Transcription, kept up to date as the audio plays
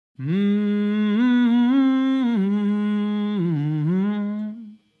Walk,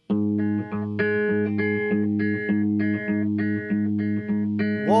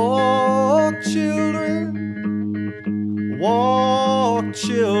 children, walk,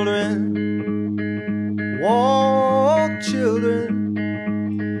 children, walk, children,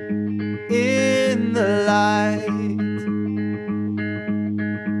 in the light.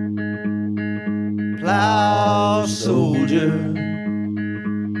 Plow, soldier,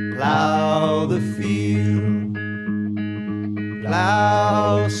 plow the field.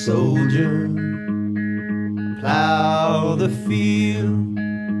 Plow, soldier, plow the field.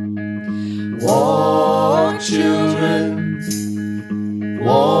 Walk, children,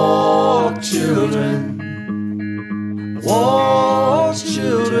 walk, children, walk,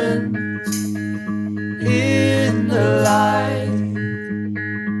 children, in the light.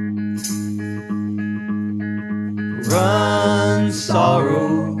 Run,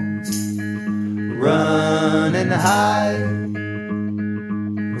 sorrow, run and hide.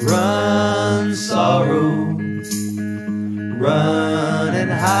 Run, sorrow, run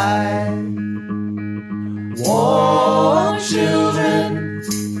and hide. Walk, children,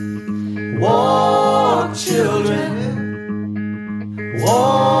 walk, children,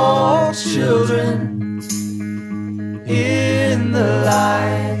 walk, children, in the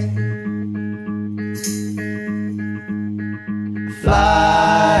light.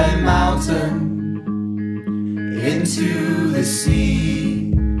 Fly, mountain, into the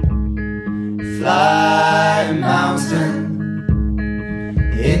sea. Fly, mountain,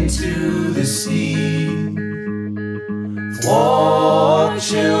 into the sea. Walk,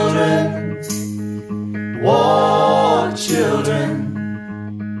 children, walk, children,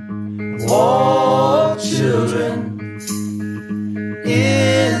 walk, children,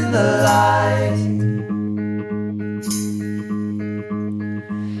 in the light.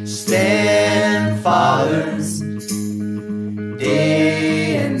 Stand, fathers,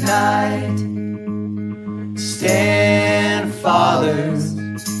 day and night. Stand, fathers,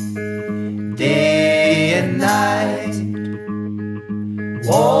 day and night.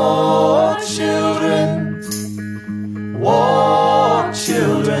 Walk, children, walk,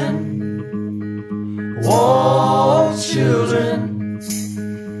 children, walk, children,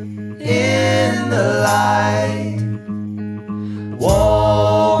 in the light.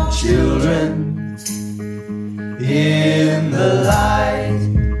 Walk, children, in the light.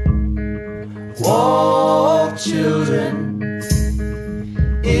 Walk, children,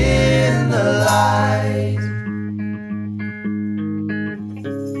 in the light.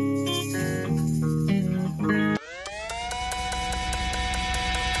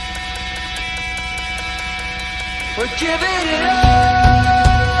 We're giving it up.